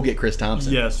Jones, go get Chris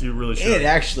Thompson. Yes, you really should. And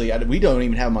actually, we don't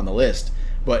even have him on the list,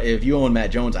 but if you own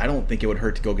Matt Jones, I don't think it would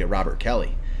hurt to go get Robert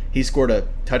Kelly. He scored a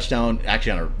touchdown,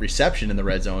 actually on a reception in the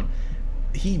red zone.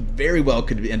 He very well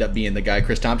could end up being the guy.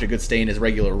 Chris Thompson could stay in his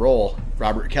regular role.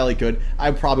 Robert Kelly could.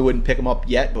 I probably wouldn't pick him up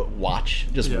yet, but watch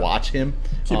him.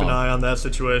 Keep an eye on that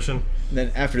situation. And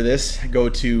then after this, go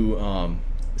to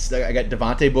I got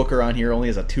Devontae Booker on here, only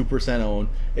as a 2% own.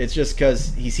 It's just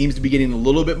because he seems to be getting a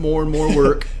little bit more and more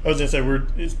work. I was going to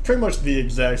say, it's pretty much the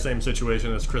exact same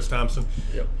situation as Chris Thompson.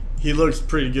 Yep. He looks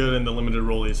pretty good in the limited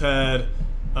role he's had.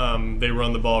 They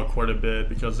run the ball quite a bit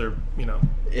because they're,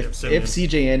 if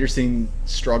CJ Anderson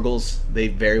struggles, they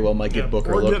very well might get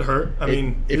Booker. Or get hurt. I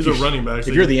mean, he's a running back.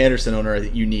 If you're the Anderson owner,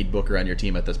 you need Booker on your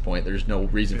team at this point. There's no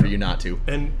reason for you not to.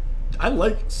 And I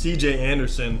like CJ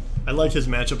Anderson. I like his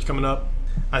matchups coming up.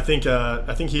 I think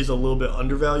he's a little bit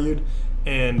undervalued,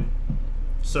 and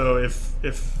so if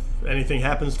anything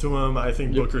happens to him, I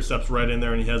think Booker steps right in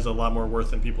there, and he has a lot more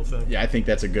worth than people think. Yeah, I think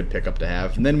that's a good pickup to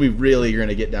have. And then we really are going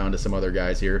to get down to some other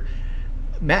guys here.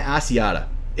 Matt Asiata.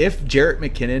 If Jerick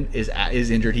McKinnon is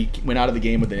injured, he went out of the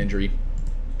game with an injury,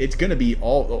 it's going to be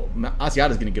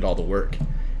Asiata's going to get all the work.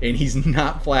 And he's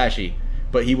not flashy,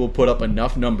 but he will put up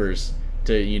enough numbers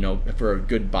to, for a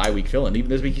good bye week fill-in. Even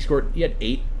this week he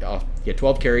had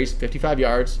 12 carries, 55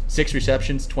 yards, 6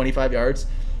 receptions, 25 yards.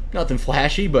 Nothing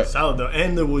flashy, but solid though.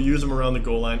 And we'll use him around the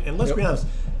goal line. And let's be honest,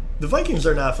 the Vikings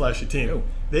are not a flashy team. No.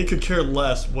 They could care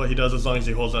less what he does as long as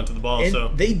he holds onto the ball. And so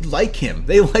they like him.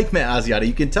 They like Matt Asiata.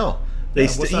 You can tell.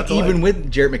 Even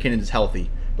with Jerick McKinnon is healthy,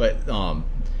 but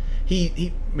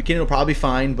McKinnon will probably be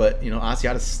fine. But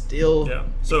Asiata's still. Yeah.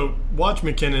 So watch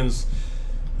McKinnon's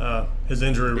his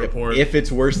injury report. If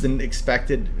it's worse than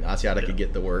expected, Asiata could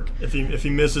get the work. If he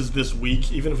misses this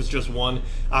week, even if it's just one,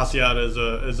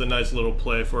 Asiata is a nice little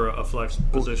play for a flex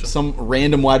position. Some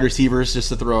random wide receivers just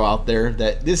to throw out there.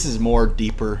 That this is more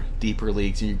deeper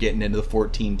leagues, and you're getting into the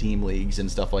 14-team leagues and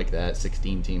stuff like that,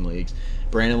 16-team leagues.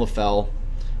 Brandon LaFell,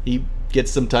 he gets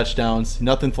some touchdowns.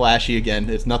 Nothing flashy again.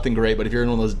 It's nothing great, but if you're in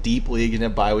one of those deep leagues and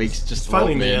have bye weeks, just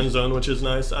finding the end zone, which is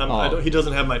nice. He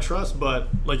doesn't have my trust, but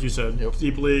like you said,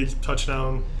 deep leagues,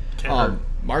 touchdown, can't hurt.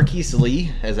 Marquise Lee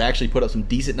has actually put up some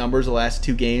decent numbers the last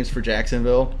 2 games for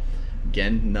Jacksonville.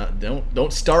 Again,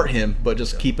 don't start him, but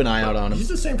just keep an eye out on him. He's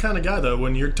the same kind of guy, though.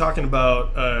 When you're talking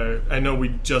about, I know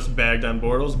we just bagged on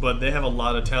Bortles, but they have a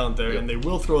lot of talent there, and they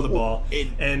will throw the ball.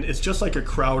 And it's just like a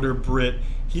Crowder, Britt.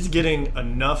 He's getting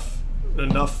enough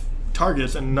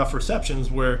targets and enough receptions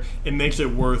where it makes it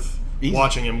worth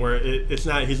watching him. Where he's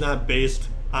not based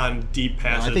on deep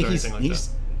passes or anything like that.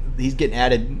 He's getting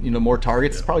added, more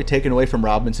targets. It's probably taken away from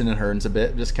Robinson and Hearns a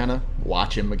bit. Just kind of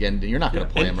watch him again. You're not going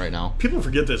to play him right now. People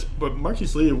forget this, but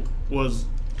Marquise Lee was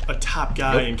a top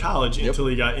guy in college until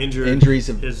he got injured. Injuries.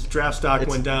 His draft stock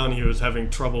went down. He was having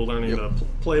trouble learning the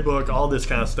playbook, all this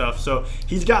kind of stuff. So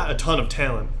he's got a ton of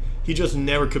talent. He just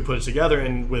never could put it together.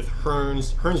 And with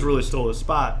Hearns really stole his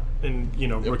spot in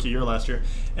rookie year last year.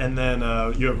 And then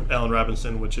you have Allen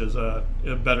Robinson, which is a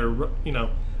better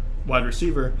wide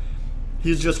receiver.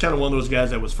 He's just kind of one of those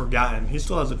guys that was forgotten. He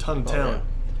still has a ton of talent.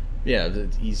 Yeah,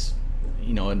 he's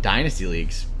in dynasty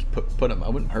leagues. Put him. I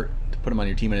wouldn't hurt to put him on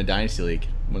your team in a dynasty league.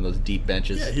 One of those deep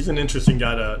benches. Yeah, he's an interesting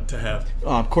guy to have.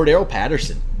 Cordero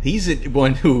Patterson. He's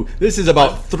one who this is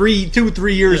about 3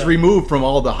 years removed from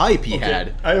all the hype he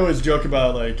had. I always joke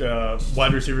about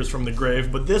wide receivers from the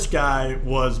grave, but this guy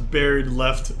was buried,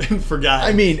 left, and forgotten.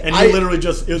 I mean, and he literally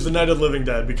it was the night of the living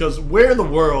dead. Because where in the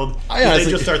world did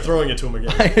they just start throwing it to him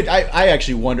again? I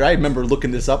actually wonder. I remember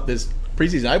looking this up this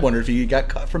preseason. I wondered if he got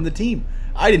cut from the team.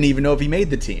 I didn't even know if he made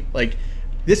the team.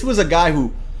 This was a guy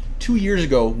who 2 years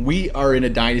ago, we are in a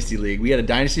dynasty league. We had a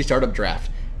dynasty startup draft.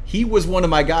 He was one of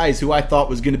my guys who I thought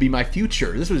was going to be my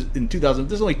future. This was in 2000.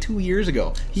 This was only 2 years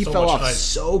ago. He fell off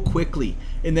so quickly,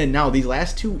 and then now these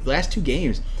last two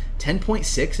games,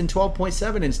 10.6 and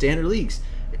 12.7 in standard leagues.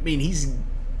 I mean,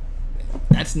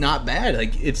 that's not bad.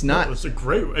 It's not. It's a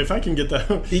great. If I can get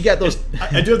that, he got those.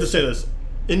 I do have to say this.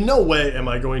 In no way am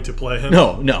I going to play him.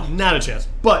 No, not a chance.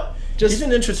 But he's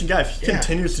an interesting guy. If he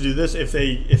continues to do this, if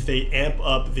they amp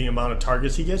up the amount of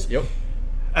targets he gets,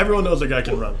 everyone knows the guy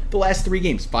can run. The last 3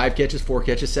 games, 5 catches, 4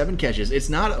 catches, 7 catches. It's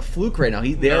not a fluke right now.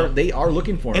 They are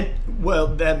looking for him.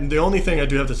 The only thing I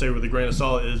do have to say with a grain of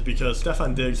salt is because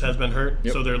Stephon Diggs has been hurt,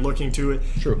 so they're looking to it.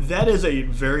 True. That is a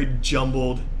very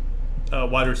jumbled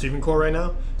wide receiving core right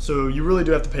now. So you really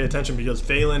do have to pay attention because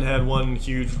Phelan had one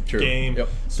huge game.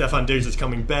 Stephon Diggs is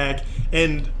coming back.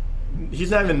 And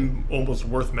he's not even almost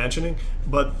worth mentioning,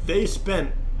 but they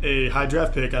spent a high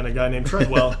draft pick on a guy named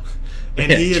Treadwell,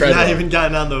 and he has not even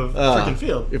gotten on the freaking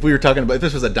field. If we were talking about, if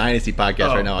this was a Dynasty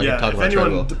podcast right now, I could talk about Treadwell.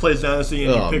 If anyone plays Dynasty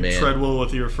and you pick Treadwell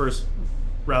with your first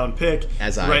round pick,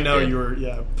 right now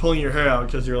you're pulling your hair out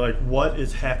because you're like, what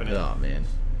is happening? Oh, man.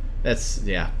 That's,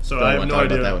 So I have no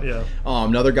idea.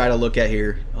 Another guy to look at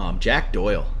here, Jack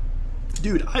Doyle.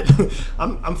 Dude,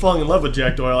 I'm falling in love with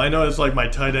Jack Doyle. I know it's like my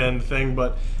tight end thing,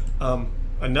 but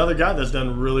another guy that's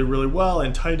done really, really well,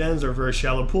 and tight ends are a very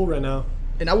shallow pool right now.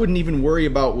 And I wouldn't even worry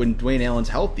about when Dwayne Allen's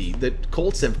healthy. The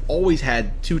Colts have always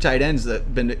had two tight ends that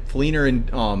have been Fleener and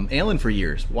Allen for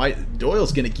years. Why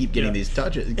Doyle's going to keep getting these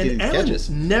touches, and catches?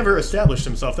 Allen never established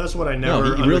himself. That's what I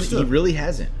never understood. He really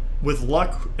hasn't. With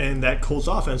luck and that Colts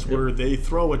offense where they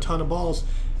throw a ton of balls,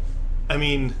 I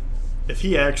mean, if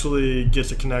he actually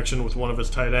gets a connection with one of his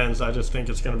tight ends, I just think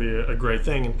it's going to be a great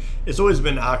thing. And it's always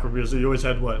been awkward because you always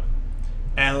had,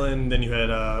 Allen, then you had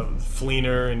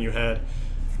Fleener, and you had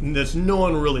 – no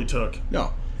one really took.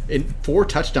 No. And 4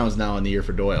 touchdowns now in the year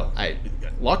for Doyle.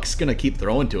 Luck's going to keep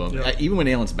throwing to him. Yep. Even when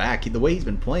Allen's back, the way he's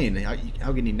been playing,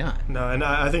 how can he not? No, and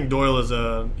I think Doyle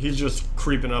is he's just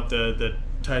creeping up the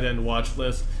tight end watch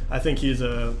list. I think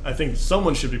I think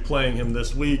someone should be playing him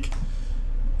this week.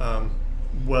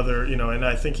 Whether, and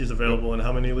I think he's available in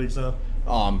how many leagues now?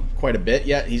 Quite a bit.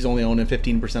 Yeah, he's only owned in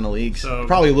 15% of leagues. So,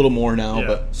 probably a little more now.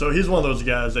 But so he's one of those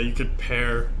guys that you could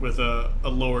pair with a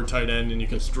lower tight end and you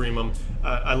can stream him.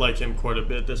 I like him quite a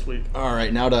bit this week. All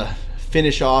right, now to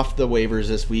finish off the waivers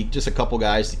this week, just a couple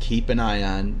guys to keep an eye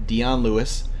on. Dion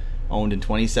Lewis, owned in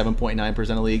 27.9%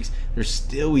 of leagues.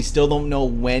 We still don't know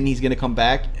when he's going to come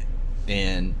back,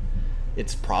 and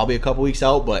it's probably a couple weeks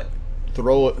out, but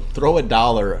throw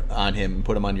 $1 on him and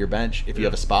put him on your bench if you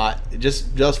have a spot,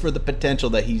 just for the potential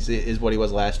that is what he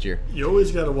was last year. You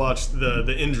always got to watch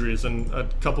the injuries, and a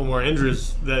couple more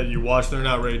injuries that you watch they're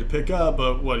not ready to pick up,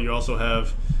 but you also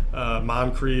have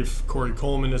Moncrief, Corey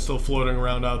Coleman is still floating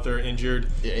around out there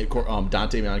injured.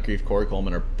 Dante Moncrief, Corey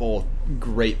Coleman are both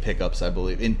great pickups, I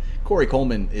believe. And Corey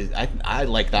Coleman I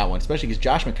like that one, especially because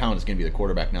Josh McCown is going to be the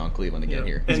quarterback now in Cleveland again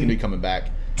here. He's going to be coming back.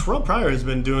 Terrell Pryor has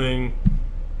been doing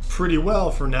pretty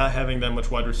well for not having that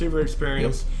much wide receiver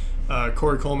experience. Yep.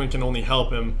 Corey Coleman can only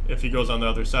help him if he goes on the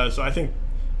other side. So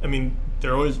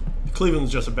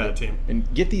Cleveland's just a bad team.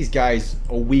 And get these guys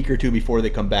a week or two before they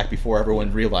come back, before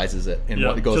everyone realizes it and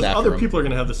what goes after other people are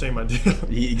going to have the same idea.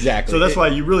 Exactly. So that's why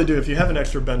you really do. If you have an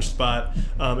extra bench spot,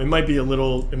 it might be a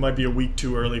week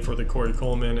too early for the Corey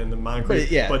Coleman and the Moncrief.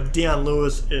 But Dion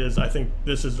Lewis I think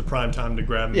this is the prime time to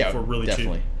grab him for really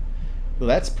definitely cheap. Well,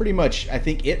 that's pretty much, I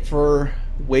think, it for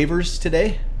waivers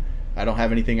today. I don't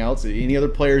have anything else. Any other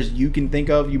players you can think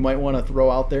of you might want to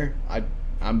throw out there?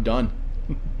 I'm done.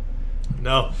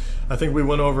 No, I think we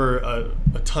went over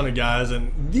a ton of guys,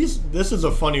 and this is a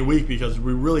funny week because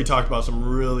we really talked about some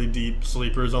really deep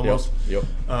sleepers almost. Yep.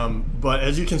 But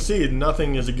as you can see,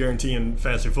 nothing is a guarantee in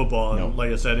fantasy football, and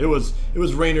like I said, it was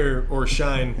rain or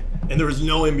shine, and there was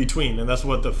no in between, and that's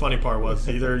what the funny part was.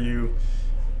 Either you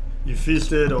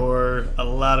feasted or a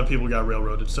lot of people got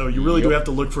railroaded. So you really do have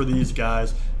to look for these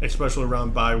guys, especially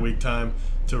around bye week time,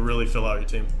 to really fill out your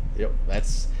team. Yep,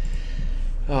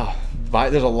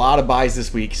 there's a lot of buys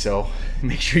this week, so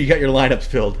make sure you got your lineups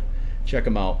filled. Check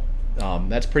them out.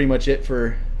 That's pretty much it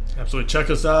for... Absolutely.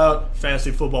 Check us out,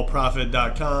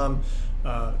 fantasyfootballprofit.com,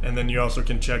 and then you also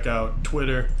can check out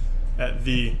Twitter at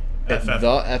the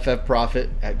FF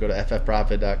Profit. Go to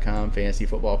ffprofit.com,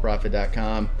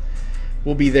 fantasyfootballprofit.com.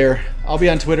 We'll be there. I'll be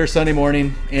on Twitter Sunday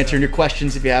morning answering your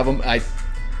questions if you have them.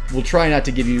 We'll try not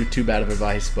to give you too bad of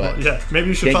advice, but maybe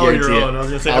you should follow your own. I was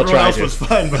going to say everyone else was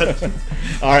fine, but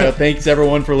all right. Well, thanks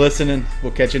everyone for listening.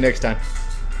 We'll catch you next time.